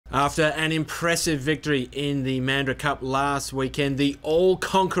After an impressive victory in the Mandurah Cup last weekend, the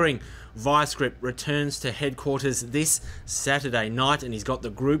all-conquering Vice Grip returns to headquarters this Saturday night, and he's got the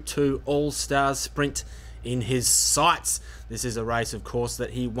Group 2 Allstars Sprint in his sights. This is a race, of course,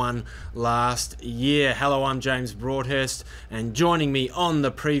 that he won last year. Hello, I'm James Broadhurst, and joining me on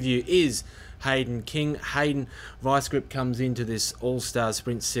the preview is Hayden King. Hayden, Vice Grip comes into this All-Star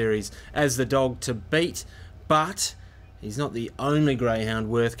Sprint Series as the dog to beat, but he's not the only greyhound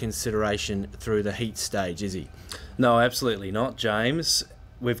worth consideration through the heat stage, is he? No, absolutely not, James.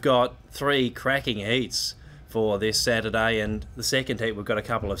 We've got 3 cracking heats for this Saturday, and the second heat we've got a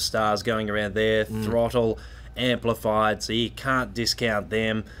couple of stars going around there, Throttle, Amplified, so you can't discount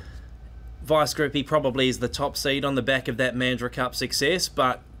them. Vice Grip, he probably is the top seed on the back of that Mandurah Cup success,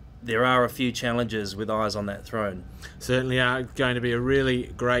 but there are a few challenges with eyes on that throne. Certainly are going to be a really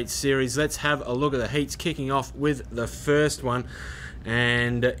great series. Let's have a look at the heats, kicking off with the first one.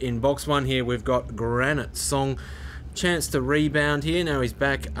 And in box 1 here, we've got Granite Song. Chance to rebound here. Now he's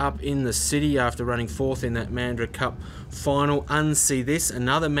back up in the city after running 4th in that Mandurah Cup final. Unsee This,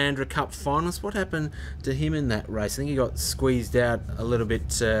 another Mandurah Cup finalist. What happened to him in that race? I think he got squeezed out a little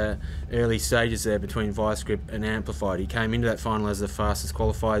bit early stages there between Vice Grip and Amplified. He came into that final as the fastest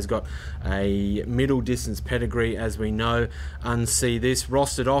qualifier. He's got a middle distance pedigree, as we know. Unsee This.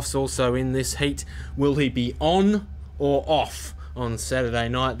 Rostered Off's also in this heat. Will he be on or off on Saturday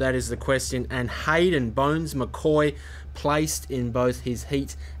night? That is the question. And Hayden Bones McCoy placed in both his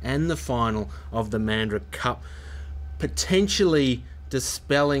heat and the final of the Mandurah Cup, potentially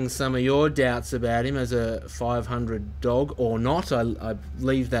dispelling some of your doubts about him as a 500 dog or not. I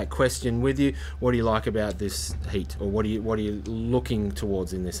leave that question with you. What do you like about this heat, or what are you looking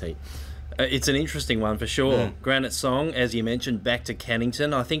towards in this heat? It's an interesting one for sure. Granite Song, as you mentioned, back to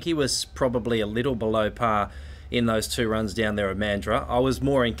Cannington. I think he was probably a little below par in those 2 runs down there at Mandurah. I was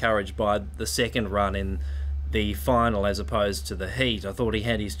more encouraged by the second run in the final as opposed to the heat. I thought he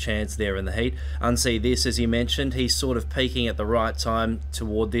had his chance there in the heat. Unsee This, as you mentioned, he's sort of peaking at the right time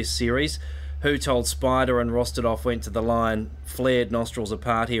toward this series. Who Told Spider and Rostered Off went to the line, flared nostrils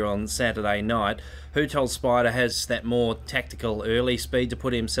apart here on Saturday night. Who Told Spider has that more tactical early speed to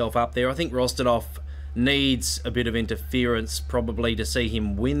put himself up there. I think Rostered Off needs a bit of interference probably to see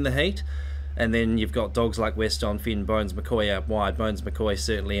him win the heat. And then you've got dogs like West on Finn, Bones McCoy out wide. Bones McCoy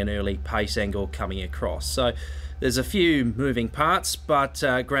certainly an early pace angle coming across. So there's a few moving parts, but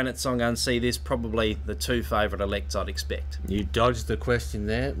Granite Song, Unsee This, probably the 2 favourite elects I'd expect. You dodged the question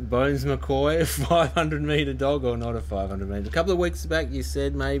there. Bones McCoy, 500 metre dog or not a 500 metre? A couple of weeks back you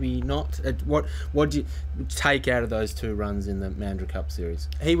said maybe not. What did you take out of those 2 runs in the Mandurah Cup series?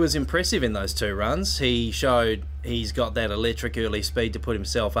 He was impressive in those 2 runs. He showed he's got that electric early speed to put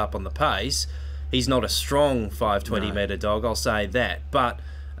himself up on the pace. He's not a strong 520 metre dog, I'll say that, but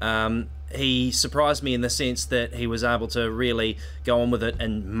he surprised me in the sense that he was able to really go on with it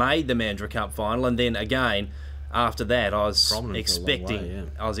and made the Mandurah Cup final, and then again after that I was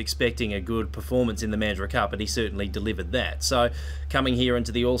expecting a good performance in the Mandurah Cup, and he certainly delivered that. So coming here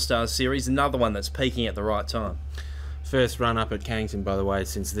into the All-Stars series, another one that's peaking at the right time. First run up at Cannington, by the way,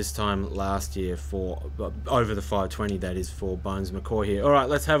 since this time last year for over the 520, that is, for Bones McCoy here. All right,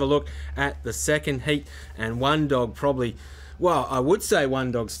 let's have a look at the second heat, and one dog probably, well, I would say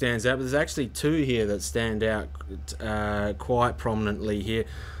one dog stands out, but there's actually 2 here that stand out quite prominently here.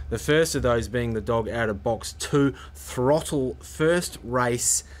 The first of those being the dog out of box 2, Throttle. First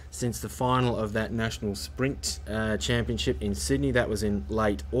race since the final of that National Sprint Championship in Sydney. That was in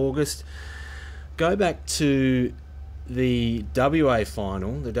late August. Go back to the WA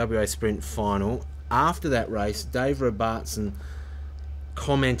final, the WA Sprint final. After that race, Dave Robertson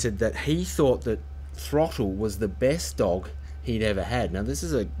commented that he thought that Throttle was the best dog he'd ever had. Now, this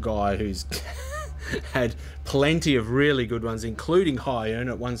is a guy who's had plenty of really good ones, including high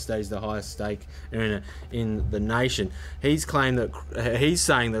earner, at one stage the highest stake earner in the nation. He's saying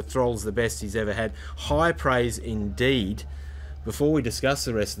that Throttle's the best he's ever had. High praise indeed. Before we discuss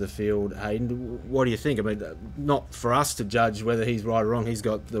the rest of the field, Hayden, what do you think? I mean, not for us to judge whether he's right or wrong. He's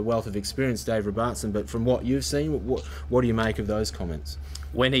got the wealth of experience, Dave Robertson, but from what you've seen, what do you make of those comments?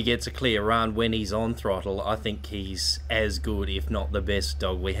 When he gets a clear run, when he's on Throttle, I think he's as good, if not the best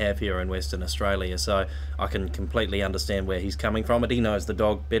dog we have here in Western Australia. So I can completely understand where he's coming from, and he knows the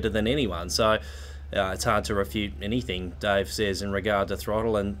dog better than anyone. So it's hard to refute anything Dave says in regard to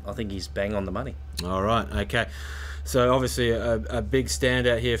Throttle, and I think he's bang on the money. All right, okay. So obviously a big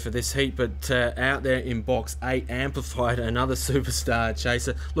standout here for this heat, but out there in box 8, Amplified, another superstar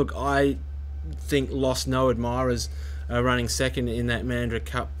chaser. Look, I think lost no admirers running second in that Mandurah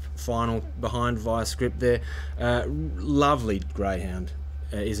Cup final behind Vice Grip there. Lovely greyhound.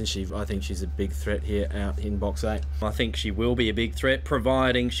 isn't she? I think she's a big threat here out in box 8. I think she will be a big threat,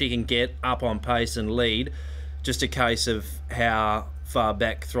 providing she can get up on pace and lead. Just a case of how far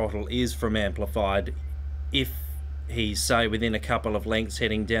back Throttle is from Amplified. If he's, say, within a couple of lengths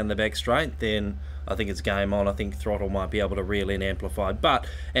heading down the back straight, then I think it's game on. I think Throttle might be able to reel in Amplified. But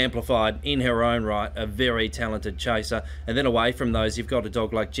Amplified, in her own right, a very talented chaser. And then away from those, you've got a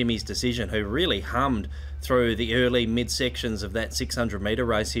dog like Jimmy's Decision, who really hummed through the early mid-sections of that 600-metre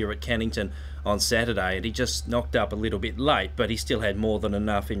race here at Cannington on Saturday, and he just knocked up a little bit late, but he still had more than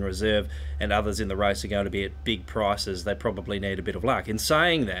enough in reserve, and others in the race are going to be at big prices. They probably need a bit of luck. In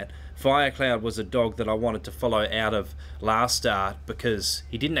saying that, Firecloud was a dog that I wanted to follow out of last start because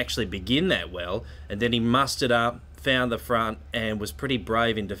he didn't actually begin that well, and then he mustered up, found the front, and was pretty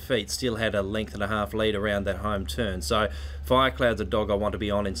brave in defeat. Still had a length and a half lead around that home turn. So Firecloud's a dog I want to be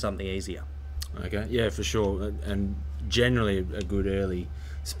on in something easier. Okay, yeah, for sure, and generally a good early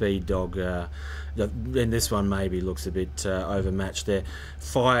speed dog, and this one maybe looks a bit overmatched there.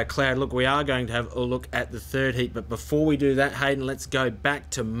 Firecloud. Look, we are going to have a look at the third heat, but before we do that, Hayden, let's go back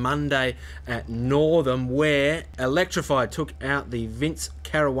to Monday at Northam, where Electrified took out the Vince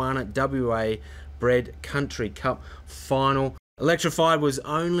Caruana WA Bred Country Cup final. Electrified was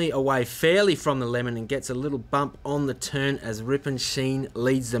only away fairly from the lemon and gets a little bump on the turn as Rip and Sheen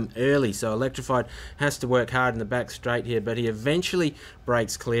leads them early. So Electrified has to work hard in the back straight here, but he eventually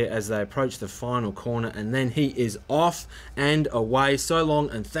breaks clear as they approach the final corner, and then he is off and away. So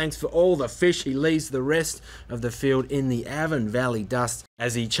long and thanks for all the fish. He leaves the rest of the field in the Avon Valley dust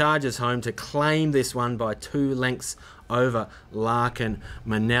as he charges home to claim this one by 2 lengths over Larkin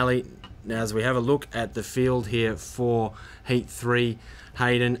Manelli. Now, as we have a look at the field here for Heat 3,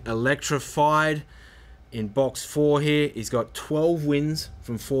 Hayden, Electrified in box 4 here. He's got 12 wins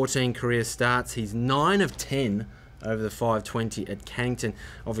from 14 career starts. He's 9 of 10 over the 520 at Cannington,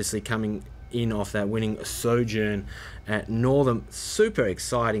 obviously coming in off that winning sojourn at Northam. Super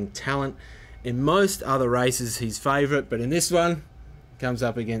exciting talent. In most other races, he's favourite, but in this one, comes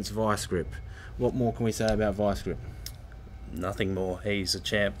up against Vice Grip. What more can we say about Vice Grip? Nothing more. He's a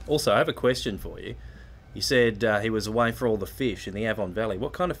champ. Also, I have a question for you. You said he was away for all the fish in the Avon Valley.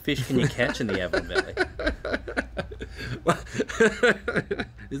 What kind of fish can you catch in the Avon Valley?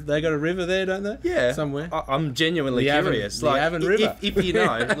 They got a river there, don't they? Yeah. Somewhere. I'm genuinely curious. The Avon River. If you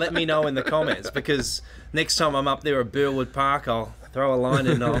know, let me know in the comments, because next time I'm up there at Burwood Park, I'll throw a line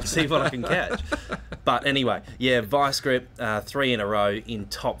and I'll see what I can catch. But anyway, yeah, Vice Grip, 3 in a row in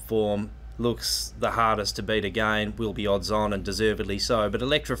top form. Looks the hardest to beat again, will be odds on and deservedly so. But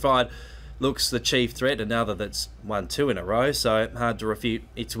Electrified looks the chief threat, another that's won 2 in a row, so hard to refute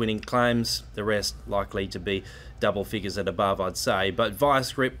its winning claims. The rest likely to be double figures and above, I'd say. But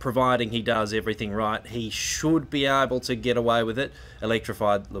Vice Grip, providing he does everything right, he should be able to get away with it.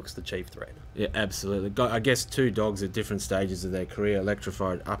 Electrified looks the chief threat. Yeah, absolutely. I guess 2 dogs at different stages of their career.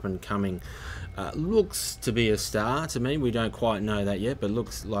 Electrified up and coming. Looks to be a star to me. We don't quite know that yet, but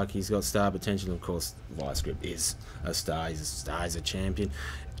looks like he's got star potential. Of course, Vice Grip is a star. He's a star. He's a champion.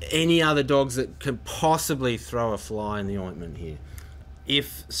 Any other dogs that could possibly throw a fly in the ointment here?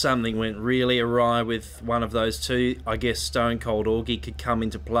 If something went really awry with one of those 2, I guess Stone Cold Augie could come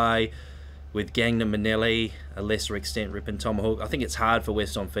into play with Gangnam Manelli, a lesser extent Rip and Tomahawk. I think it's hard for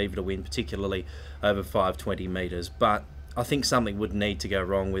West On Fever to win, particularly over 520 metres, but I think something would need to go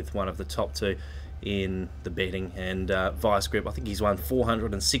wrong with one of the top 2 in the betting. And Vice Grip, I think he's won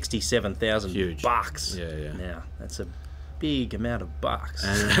 $467,000 bucks. Yeah. Now, that's a big amount of bucks.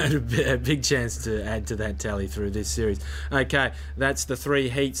 And a big chance to add to that tally through this series. Okay, that's the 3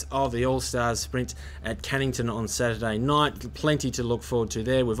 heats of the Allstars Sprint at Cannington on Saturday night. Plenty to look forward to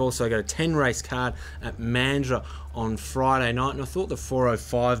there. We've also got a 10-race card at Mandurah on Friday night, and I thought the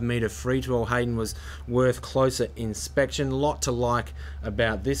 405 metre free-to-all, Hayden, was worth closer inspection. A lot to like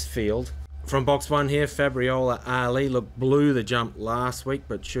about this field. From box 1 here, Fabriola Ali blew the jump last week,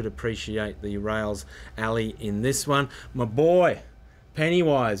 but should appreciate the rails alley in this one. My boy,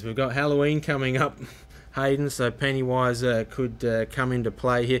 Pennywise. We've got Halloween coming up, Hayden, so Pennywise could come into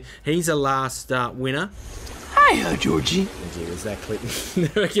play here. He's a last start winner. Hiya, Georgie. Gee, was that clip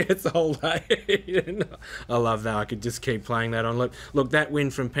never gets old, Hayden. I love that. I could just keep playing that on loop. Look, that win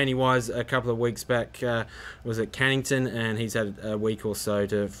from Pennywise a couple of weeks back was at Cannington, and he's had a week or so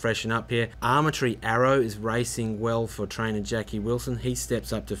to freshen up here. Arbitrary Arrow is racing well for trainer Jackie Wilson. He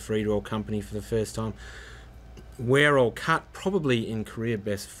steps up to free-to-all company for the first time. We're All Cut, probably in career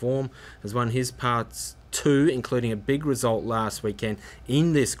best form, has won his parts 2, including a big result last weekend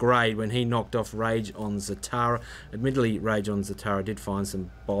in this grade when he knocked off Rage on Zatara. Admittedly, Rage on Zatara did find some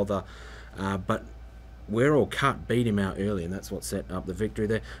bother, but We're All Cut beat him out early, and that's what set up the victory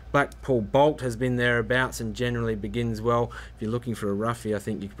there. Blackpool Bolt has been thereabouts and generally begins well. If you're looking for a roughie, I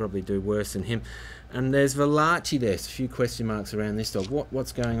think you could probably do worse than him. And there's Valachi there. There's a few question marks around this dog.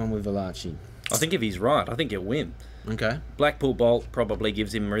 What's going on with Valachi? I think if he's right, I think he'll win. Okay. Blackpool Bolt probably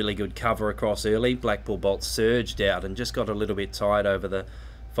gives him really good cover across early. Blackpool Bolt surged out and just got a little bit tired over the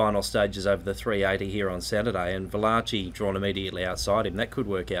final stages over the 380 here on Saturday, and Valachi drawn immediately outside him. That could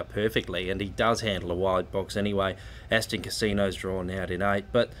work out perfectly, and he does handle a wide box anyway. Aston Casino's drawn out in 8,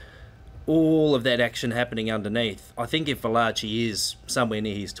 but all of that action happening underneath, I think if Valachi is somewhere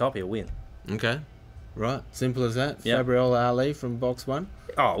near his top, he'll win. Okay. Right. Simple as that. Yep. Fabriola Ali from box 1.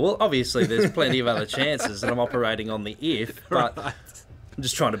 Oh, well, obviously there's plenty of other chances, and I'm operating on the if, but Right. I'm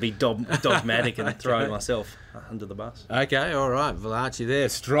just trying to be dogmatic and throw myself under the bus. Okay, all right. Valachi there.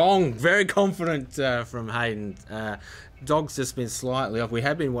 Strong, very confident from Hayden. Dog's just been slightly off. We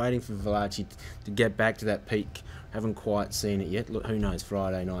have been waiting for Valachi to get back to that peak. Haven't quite seen it yet. Look, who knows?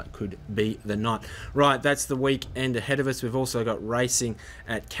 Friday night could be the night. Right, that's the weekend ahead of us. We've also got racing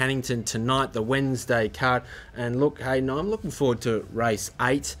at Cannington tonight, the Wednesday card. And look, Hayden, I'm looking forward to race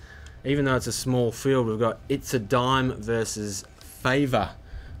 8. Even though it's a small field, we've got It's a Dime versus Favour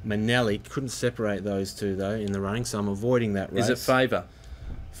Manelli. Couldn't separate those two, though, in the running, so I'm avoiding that race. Is it Favour?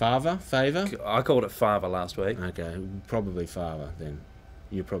 Favour? I called it Favour last week. Okay, probably Favour then.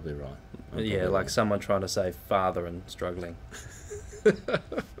 You're probably right. Yeah, like someone trying to say father and struggling.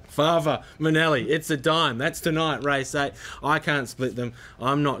 Favour Manelli, It's a Dime. That's tonight, race 8. I can't split them.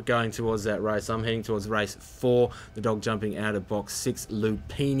 I'm not going towards that race. I'm heading towards race 4. The dog jumping out of box 6,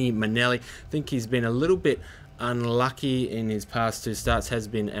 Lupini Manelli. I think he's been a little bit unlucky in his past 2 starts. Has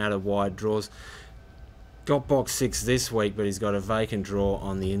been out of wide draws. Got box 6 this week, but he's got a vacant draw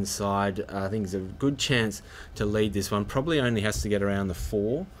on the inside. I think there's a good chance to lead this one. Probably only has to get around the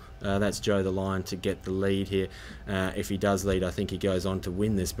 4. That's Joe the Lion to get the lead here. If he does lead, I think he goes on to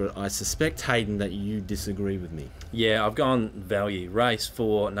win this. But I suspect, Hayden, that you disagree with me. Yeah, I've gone value. Race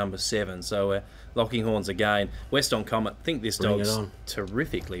 4, number 7. So locking horns again. West on Comet. I think this dog's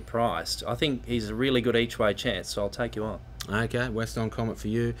terrifically priced. I think he's a really good each-way chance, so I'll take you on. Okay, West on Comet for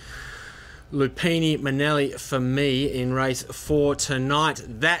you. Lupini Manelli for me in race 4 tonight.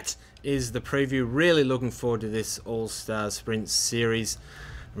 That is the preview. Really looking forward to this All-Stars Sprint Series.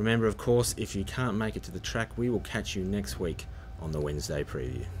 Remember, of course, if you can't make it to the track, we will catch you next week on the Wednesday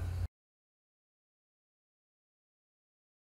Preview.